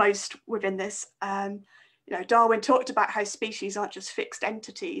 is foremost within this. You know, Darwin talked about how species aren't just fixed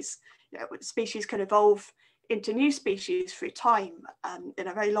entities. You know, species can evolve into new species through time in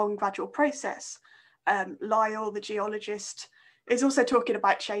a very long gradual process. Lyell, the geologist, is also talking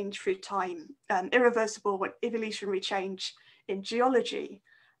about change through time, irreversible evolutionary change in geology.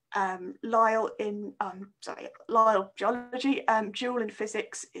 Lyell geology, Joule in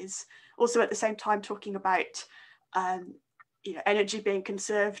physics is also at the same time talking about you know, energy being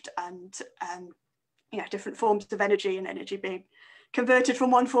conserved and you know, different forms of energy and energy being converted from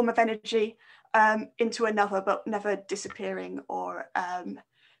one form of energy into another, but never disappearing or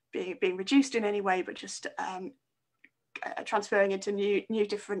being reduced in any way, but just transferring into new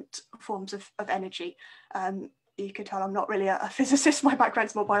different forms of energy. You can tell I'm not really a physicist, my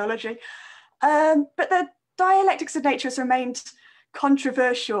background's more biology. But the dialectics of nature has remained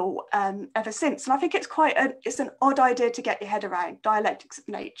controversial ever since. And I think it's an odd idea to get your head around, dialectics of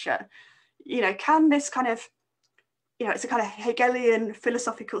nature. You know, can this kind of, you know, it's a kind of Hegelian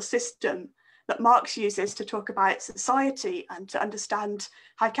philosophical system that Marx uses to talk about society and to understand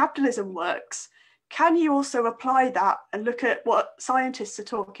how capitalism works. Can you also apply that and look at what scientists are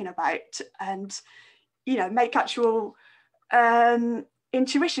talking about and, you know, make actual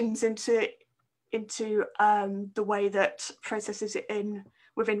intuitions into the way that processes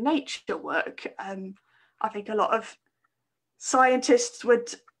within nature work? I think a lot of scientists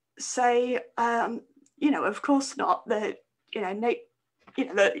would say, you know, of course not. That, you know,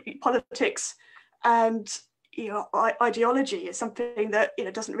 the politics and, you know, ideology is something that, you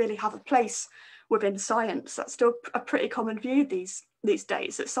know, doesn't really have a place within science. That's still a pretty common view these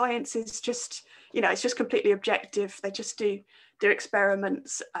days, that science is just, you know, it's just completely objective. They just do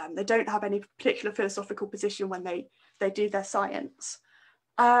experiments. They don't have any particular philosophical position when they do their science.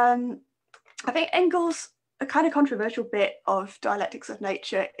 I think Engels, a kind of controversial bit of dialectics of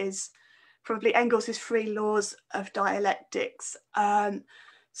nature is probably Engels' 3 laws of dialectics.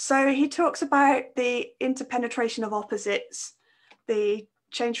 So he talks about the interpenetration of opposites, the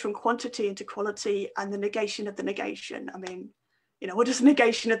change from quantity into quality, and the negation of the negation. I mean, you know, what does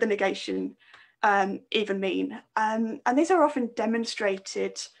negation of the negation even mean? And these are often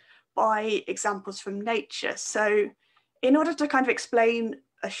demonstrated by examples from nature. So in order to kind of explain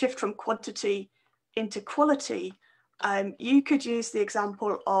a shift from quantity into quality, you could use the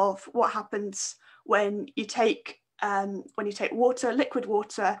example of what happens when you take water, liquid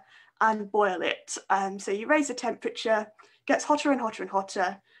water, and boil it. So you raise the temperature, gets hotter and hotter and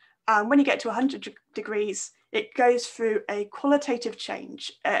hotter. When you get to 100 degrees, it goes through a qualitative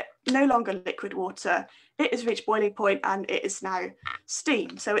change. No longer liquid water, it has reached boiling point and it is now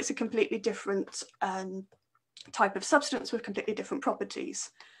steam. So it's a completely different type of substance with completely different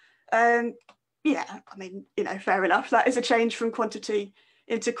properties. Yeah, I mean, fair enough. That is a change from quantity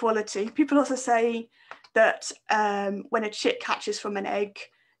into quality. People also say that when a chick hatches from an egg,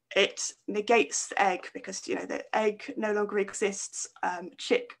 it negates the egg because, the egg no longer exists.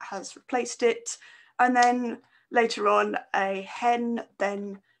 Chick has replaced it. And then later on, a hen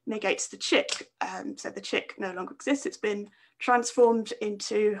then negates the chick. So the chick no longer exists. It's been transformed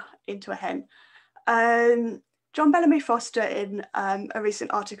into a hen. John Bellamy Foster in a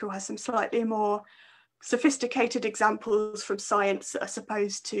recent article has some slightly more sophisticated examples from science that are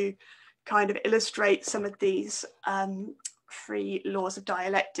supposed to kind of illustrate some of these three laws of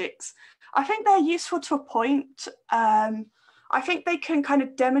dialectics. I think they're useful to a point. I think they can kind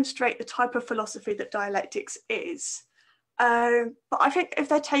of demonstrate the type of philosophy that dialectics is. But I think if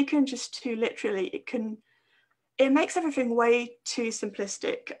they're taken just too literally, it makes everything way too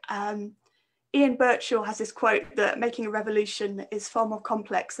simplistic. Ian Birchall has this quote that making a revolution is far more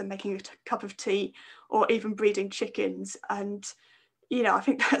complex than making a cup of tea or even breeding chickens. And, I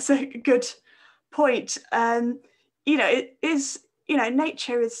think that's a good point. It is,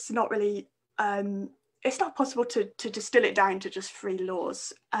 nature is not really, it's not possible to distill it down to just three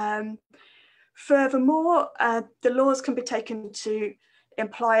laws. Furthermore, the laws can be taken to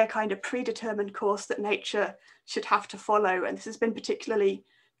imply a kind of predetermined course that nature should have to follow. And this has been particularly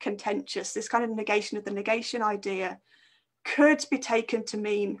contentious. This kind of negation of the negation idea could be taken to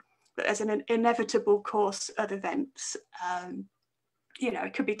mean that there's an inevitable course of events.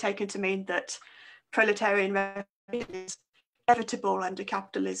 It could be taken to mean that proletarian revolution is inevitable under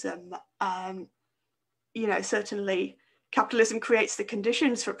capitalism. Certainly capitalism creates the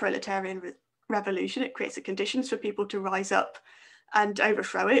conditions for proletarian revolution. It creates the conditions for people to rise up and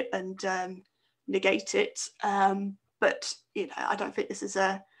overthrow it and negate it. But I don't think this is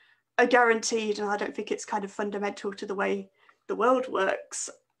a guaranteed, and I don't think it's kind of fundamental to the way the world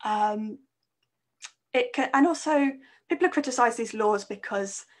works. And also people have criticised these laws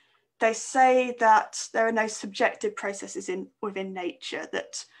because they say that there are no subjective processes within nature.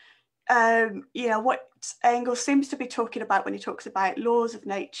 That what Engels seems to be talking about when he talks about laws of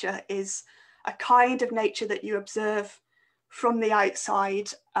nature is a kind of nature that you observe from the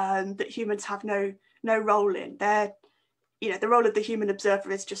outside, that humans have no role in. The role of the human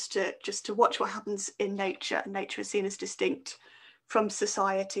observer is just to watch what happens in nature, and nature is seen as distinct from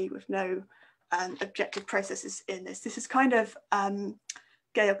society with no objective processes in this. This is kind of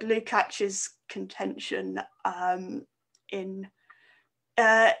Georg Lukács's contention in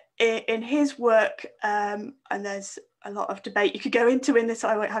his work, and there's a lot of debate you could go into in this.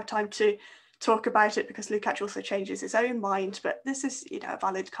 I won't have time to talk about it because Lukács also changes his own mind, but this is a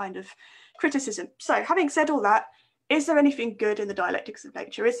valid kind of criticism. So having said all that, is there anything good in the dialectics of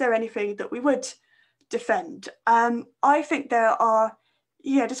nature? Is there anything that we would defend? I think there are,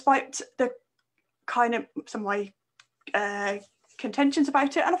 despite the kind of some of my contentions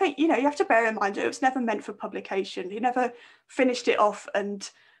about it, and I think you have to bear in mind it was never meant for publication. He never finished it off and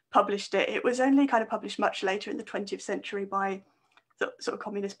published it. It was only kind of published much later in the 20th century by the sort of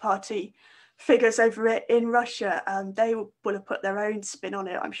Communist Party figures over it in Russia. They will have put their own spin on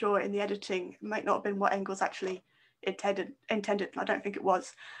it, I'm sure, in the editing. It might not have been what Engels actually intended, and I don't think it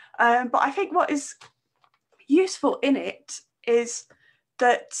was. But I think what is useful in it is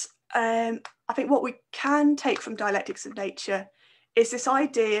that I think what we can take from dialectics of nature is this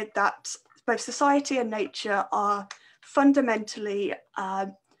idea that both society and nature are fundamentally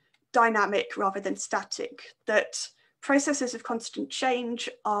dynamic rather than static, that processes of constant change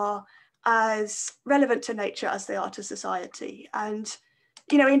are as relevant to nature as they are to society. And,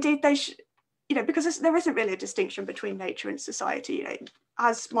 indeed they because there isn't really a distinction between nature and society.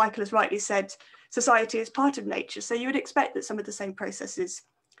 As Michael has rightly said, society is part of nature. So you would expect that some of the same processes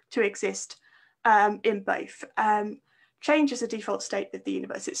to exist in both. Change is a default state of the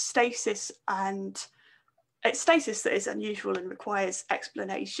universe. It's stasis, and it's stasis that is unusual and requires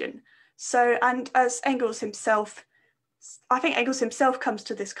explanation. So, and as Engels himself, I think Engels himself comes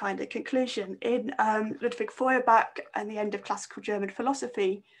to this kind of conclusion in Ludwig Feuerbach and the End of Classical German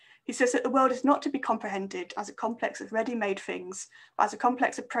Philosophy. He says that the world is not to be comprehended as a complex of ready-made things, but as a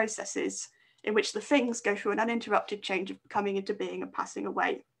complex of processes in which the things go through an uninterrupted change of coming into being and passing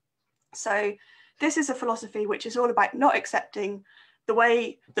away. So this is a philosophy which is all about not accepting the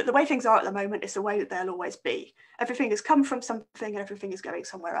way things are at the moment is the way that they'll always be. Everything has come from something and everything is going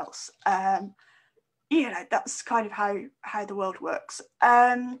somewhere else. That's kind of how the world works.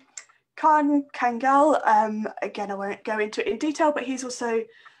 Kangal, again, I won't go into it in detail, but he's also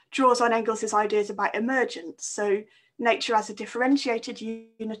draws on Engels' ideas about emergence. So nature as a differentiated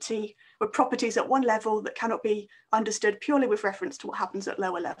unity with properties at one level that cannot be understood purely with reference to what happens at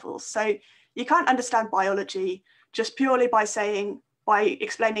lower levels. So you can't understand biology just purely by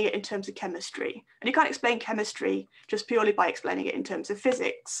explaining it in terms of chemistry. And you can't explain chemistry just purely by explaining it in terms of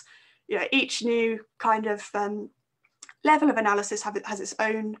physics. You know, each new kind of level of analysis has its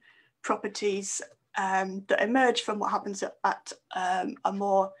own properties that emerge from what happens at a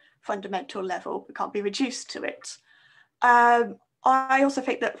more fundamental level, but can't be reduced to it. I also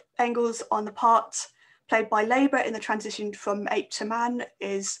think that Engels, on the part played by labour in the transition from ape to man,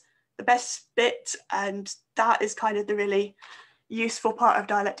 is the best bit, and that is kind of the really useful part of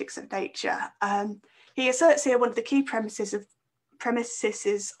dialectics of nature. He asserts here one of the key premises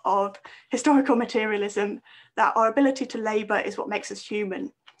of historical materialism, that our ability to labour is what makes us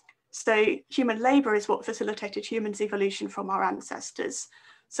human. So human labour is what facilitated humans' evolution from our ancestors.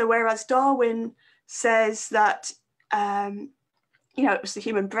 So whereas Darwin says that it was the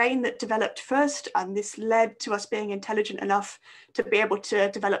human brain that developed first, and this led to us being intelligent enough to be able to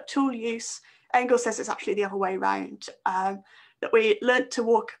develop tool use, Engels says it's actually the other way around, that we learnt to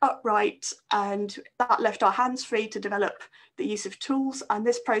walk upright, and that left our hands free to develop the use of tools. And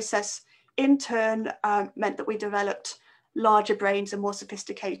this process in turn meant that we developed larger brains and more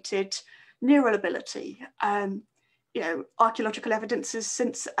sophisticated neural ability. Archaeological evidence has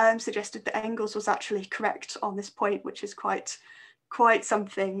since suggested that Engels was actually correct on this point, which is quite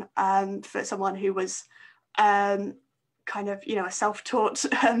something for someone who was a self-taught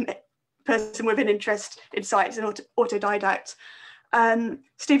person with an interest in science and autodidact.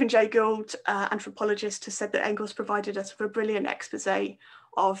 Stephen Jay Gould, anthropologist, has said that Engels provided us with a brilliant expose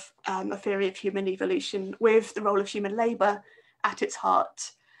of a theory of human evolution with the role of human labour at its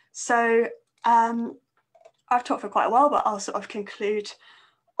heart. So I've talked for quite a while, but I'll sort of conclude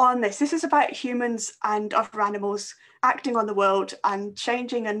on this. This is about humans and other animals acting on the world and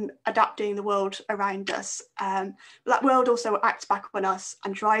changing and adapting the world around us. But that world also acts back on us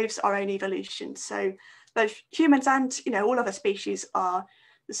and drives our own evolution. So both humans and all other species are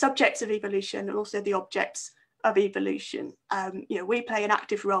the subjects of evolution and also the objects of evolution. We play an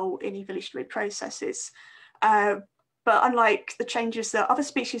active role in evolutionary processes. But unlike the changes that other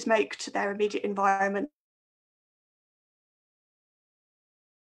species make to their immediate environment,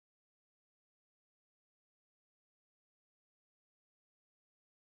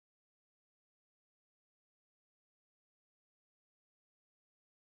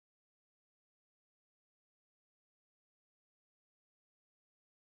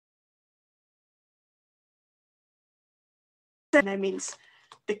 no means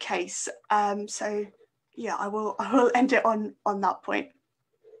the case. So yeah, I will end it on that point.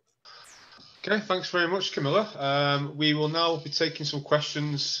 Okay, thanks very much, Camilla. We will now be taking some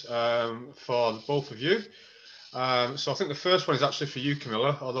questions for both of you. So I think the first one is actually for you,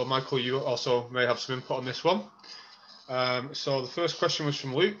 Camilla, although Michael, you also may have some input on this one. So the first question was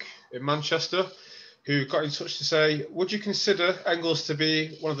from Luke in Manchester, who got in touch to say, would you consider Engels to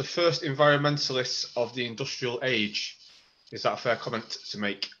be one of the first environmentalists of the industrial age? Is that a fair comment to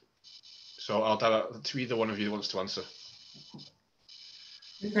make? So I'll direct it to either one of you that wants to answer.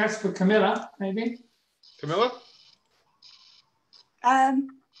 I think that's for Camilla, maybe. Camilla?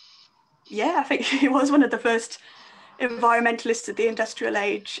 Yeah, I think he was one of the first environmentalists of the industrial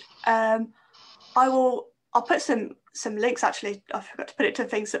age. I'll put some links, actually. I forgot to put it to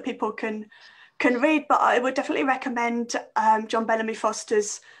things that people can read, but I would definitely recommend John Bellamy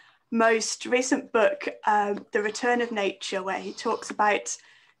Foster's most recent book, The Return of Nature, where he talks about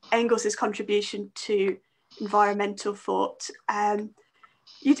Engels's contribution to environmental thought.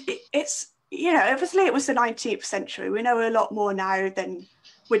 Obviously it was the 19th century. We know a lot more now than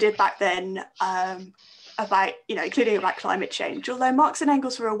we did back then about, including about climate change. Although Marx and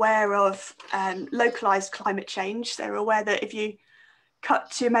Engels were aware of localized climate change. They were aware that if you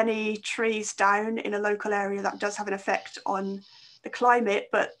cut too many trees down in a local area, that does have an effect on the climate.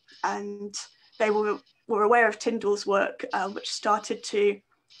 And they were aware of Tyndall's work, which started to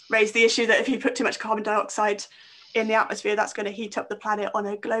raise the issue that if you put too much carbon dioxide in the atmosphere, that's going to heat up the planet on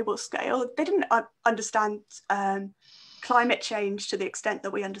a global scale. They didn't understand climate change to the extent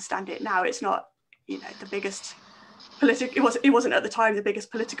that we understand it now. It's not, the biggest political. It wasn't at the time the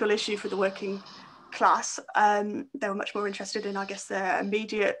biggest political issue for the working class. They were much more interested in, I guess, their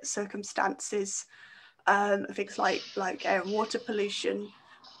immediate circumstances, things like air and water pollution,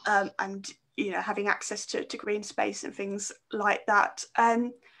 and having access to green space and things like that.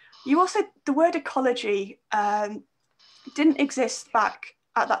 You also, the word ecology didn't exist back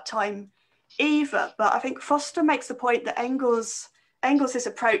at that time either, but I think Foster makes the point that Engels's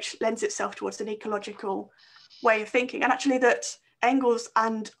approach lends itself towards an ecological way of thinking, and actually that Engels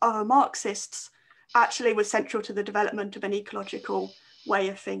and other Marxists actually was central to the development of an ecological way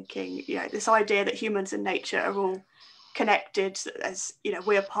of thinking. You know, this idea that humans and nature are all connected, as you know,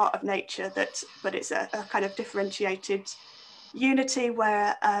 we're part of nature, but it's a kind of differentiated unity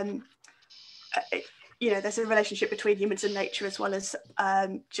where you know, there's a relationship between humans and nature as well as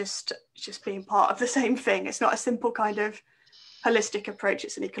just being part of the same thing. It's not a simple kind of holistic approach,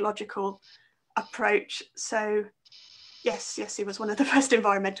 it's an ecological approach. So yes, he was one of the first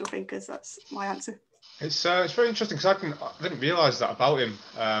environmental thinkers. That's my answer. It's very interesting because I didn't realise that about him,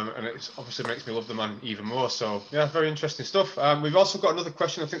 and it obviously makes me love the man even more. So yeah, very interesting stuff. We've also got another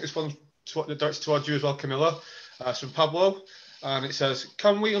question. I think this one's directed towards you as well, Camilla. It's from Pablo, and it says,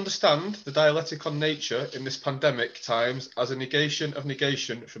 "Can we understand the dialectic on nature in this pandemic times as a negation of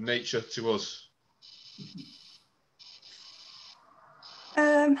negation from nature to us?"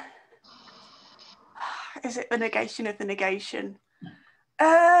 Is it the negation of the negation?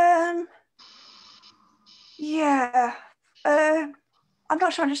 Yeah. I'm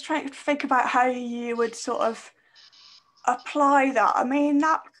not sure. I'm just trying to think about how you would sort of apply that. I mean,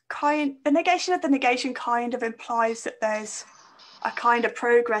 the negation of the negation kind of implies that there's a kind of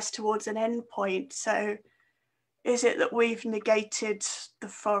progress towards an end point. So is it that we've negated the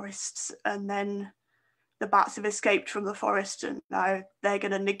forests and then the bats have escaped from the forest and now they're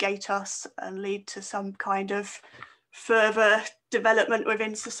going to negate us and lead to some kind of further development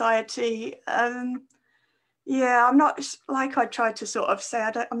within society? Yeah, I'm not, like I tried to sort of say,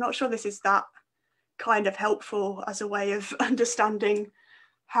 I'm not sure this is that kind of helpful as a way of understanding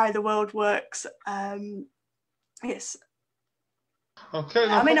how the world works. Yes. Okay.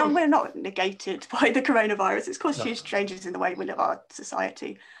 I mean, we're not negated by the coronavirus. It's caused huge changes in the way we live our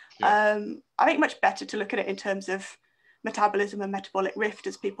society. Yeah. I think much better to look at it in terms of metabolism and metabolic rift,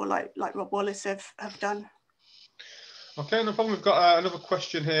 as people like Rob Wallace have done. Okay, no problem. We've got another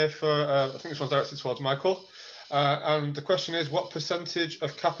question here for, I think this one's directed towards Michael. And the question is, what percentage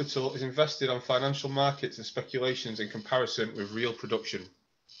of capital is invested on financial markets and speculations in comparison with real production?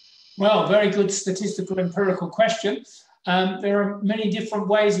 Well, very good statistical empirical question. There are many different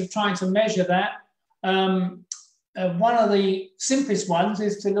ways of trying to measure that. One of the simplest ones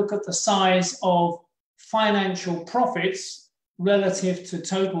is to look at the size of financial profits relative to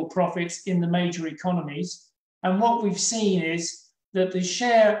total profits in the major economies. And what we've seen is that the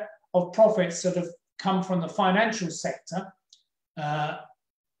share of profits that have come from the financial sector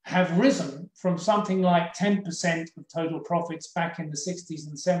have risen from something like 10% of total profits back in the 60s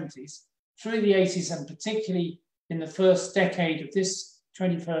and 70s through the 80s, and particularly in the first decade of this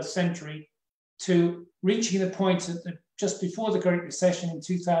 21st century, to reaching the point just before the Great Recession in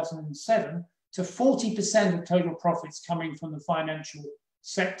 2007 to 40% of total profits coming from the financial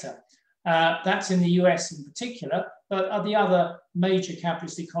sector. That's in the US in particular, but the other major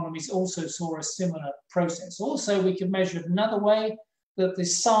capitalist economies also saw a similar process. Also, we can measure it another way, that the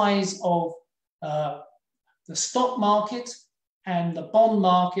size of the stock market and the bond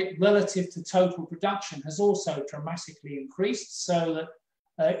market relative to total production has also dramatically increased, so that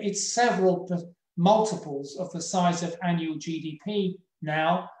it's several multiples of the size of annual GDP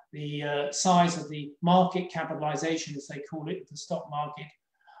now. The size of the market capitalization, as they call it, the stock market,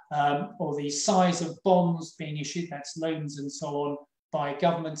 or the size of bonds being issued, that's loans and so on, by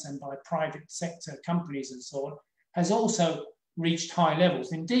governments and by private sector companies and so on, has also reached high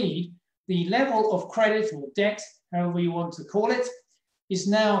levels. Indeed, the level of credit or debt, however you want to call it, is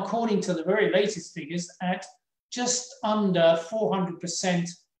now, according to the very latest figures, at just under 400%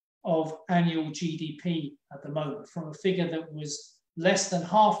 of annual GDP at the moment, from a figure that was less than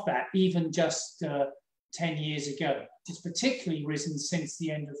half that even just 10 years ago. It's particularly risen since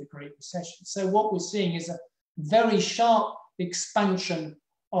the end of the Great Recession. So what we're seeing is a very sharp expansion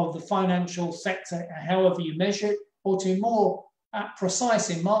of the financial sector, however you measure it, or to more precise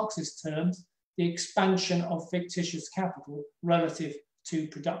in Marxist terms, the expansion of fictitious capital relative to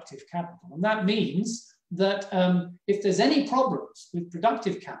productive capital. And that means that if there's any problems with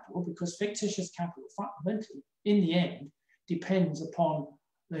productive capital, because fictitious capital fundamentally, in the end, depends upon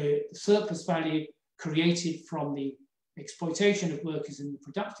the surplus value created from the exploitation of workers in the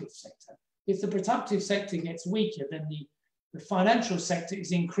productive sector. If the productive sector gets weaker, then the financial sector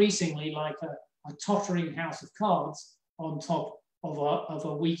is increasingly like a tottering house of cards on top of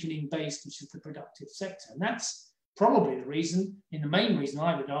a weakening base, which is the productive sector. And that's probably the reason, the main reason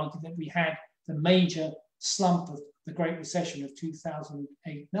I would argue, that we had the major slump of the Great Recession of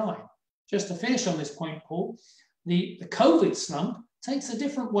 2008-9. Just to finish on this point, Paul, the COVID slump takes a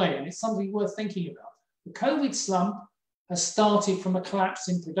different way, and it's something worth thinking about. The COVID slump has started from a collapse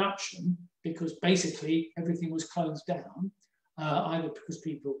in production because basically everything was closed down, either because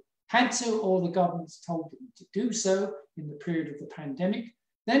people had to or the governments told them to do so in the period of the pandemic.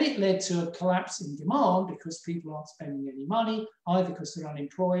 Then it led to a collapse in demand because people aren't spending any money, either because they're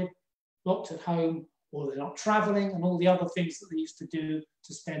unemployed, locked at home, or they're not traveling, and all the other things that they used to do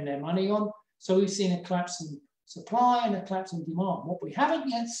to spend their money on. So we've seen a collapse in supply and a collapse in demand. What we haven't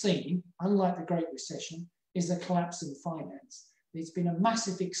yet seen, unlike the Great Recession, is a collapse in finance. There's been a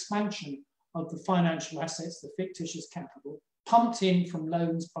massive expansion of the financial assets, the fictitious capital, pumped in from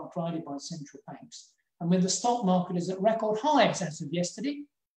loans provided by central banks. And when the stock market is at record highs as of yesterday,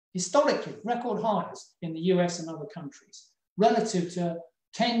 historically record highs in the US and other countries, relative to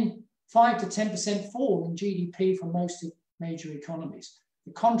 5 to 10% fall in GDP for most major economies.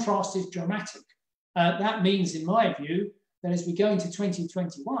 The contrast is dramatic. That means, in my view, that as we go into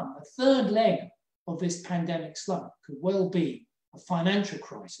 2021, the third leg of this pandemic slump could well be a financial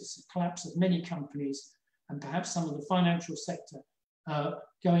crisis, a collapse of many companies, and perhaps some of the financial sector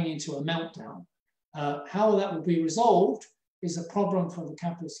going into a meltdown. How that will be resolved is a problem for the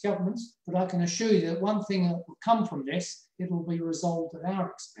capitalist governments, but I can assure you that one thing that will come from this, it will be resolved at our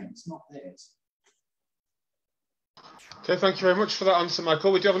expense, not theirs. Okay, thank you very much for that answer,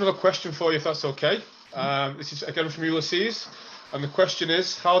 Michael. We do have another question for you, if that's okay. This is again from Ulysses, and the question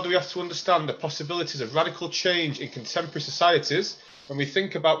is, how do we have to understand the possibilities of radical change in contemporary societies when we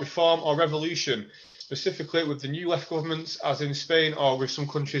think about reform or revolution, specifically with the new left governments, as in Spain or with some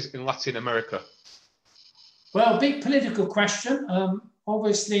countries in Latin America? Well, big political question.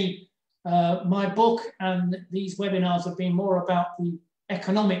 Obviously, my book and these webinars have been more about the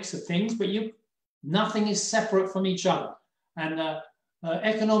economics of things, but nothing is separate from each other. And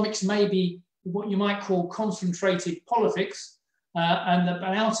economics may be what you might call concentrated politics, and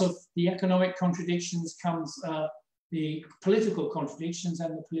out of the economic contradictions comes the political contradictions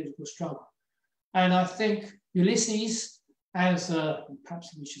and the political struggle. And I think Ulysses, as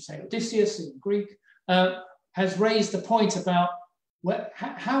perhaps we should say Odysseus in Greek, has raised the point about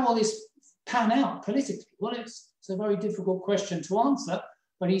how will this pan out politically? Well, it's a very difficult question to answer,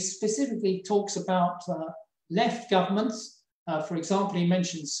 but he specifically talks about left governments. For example, he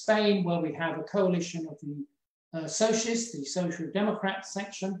mentions Spain, where we have a coalition of the socialists, the social democrat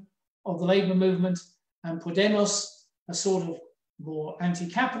section of the labor movement, and Podemos, a sort of more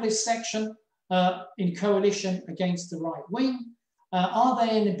anti-capitalist section in coalition against the right wing. Are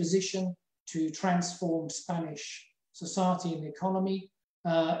they in a position to transform Spanish society and economy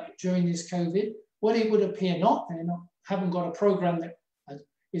during this COVID? Well, it would appear not. They haven't got a program that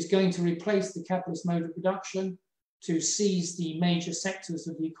is going to replace the capitalist mode of production, to seize the major sectors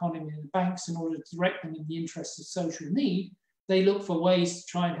of the economy and the banks in order to direct them in the interests of social need. They look for ways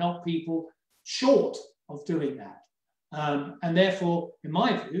to try and help people short of doing that. And therefore, in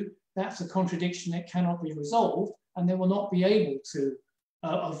my view, that's a contradiction that cannot be resolved, and they will not be able to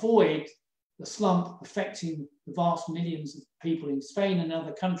avoid the slump affecting the vast millions of people in Spain and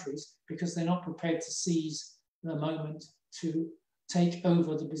other countries, because they're not prepared to seize the moment to take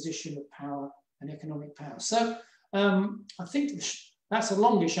over the position of power and economic power. So I think that's a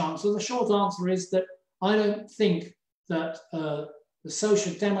longish answer. The short answer is that I don't think that the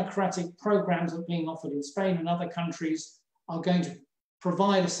social democratic programs that are being offered in Spain and other countries are going to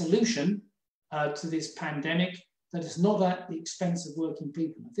provide a solution to this pandemic that is not at the expense of working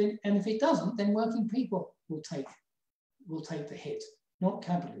people. And if it doesn't, then working people will take the hit, not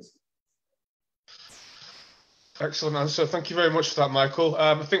capitalism. Excellent answer. Thank you very much for that, Michael.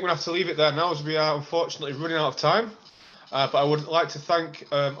 I think we'll have to leave it there now, as we are unfortunately running out of time. But I would like to thank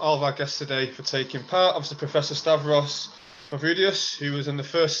all of our guests today for taking part. Obviously, Professor Stavros Mavroudis, who was in the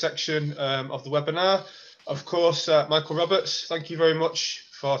first section of the webinar. Of course, Michael Roberts, thank you very much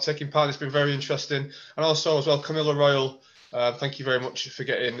for taking part. It's been very interesting. And also as well, Camilla Royle, thank you very much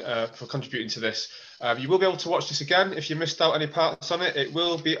for contributing to this. You will be able to watch this again if you missed out any parts on it. It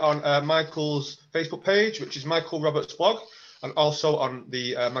will be on Michael's Facebook page, which is Michael Roberts blog, and also on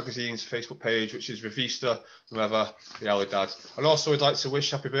the magazine's Facebook page, which is Revista Nueva Realidad. And also we'd like to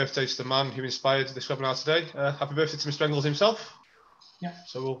wish happy birthday to the man who inspired this webinar today. Happy birthday to Mr. Engels himself. Yeah.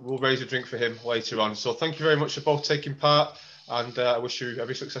 So we'll raise a drink for him later on. So thank you very much for both taking part, and I wish you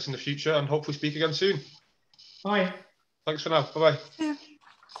every success in the future, and hopefully speak again soon. Bye. Thanks for now. Bye-bye. Yeah.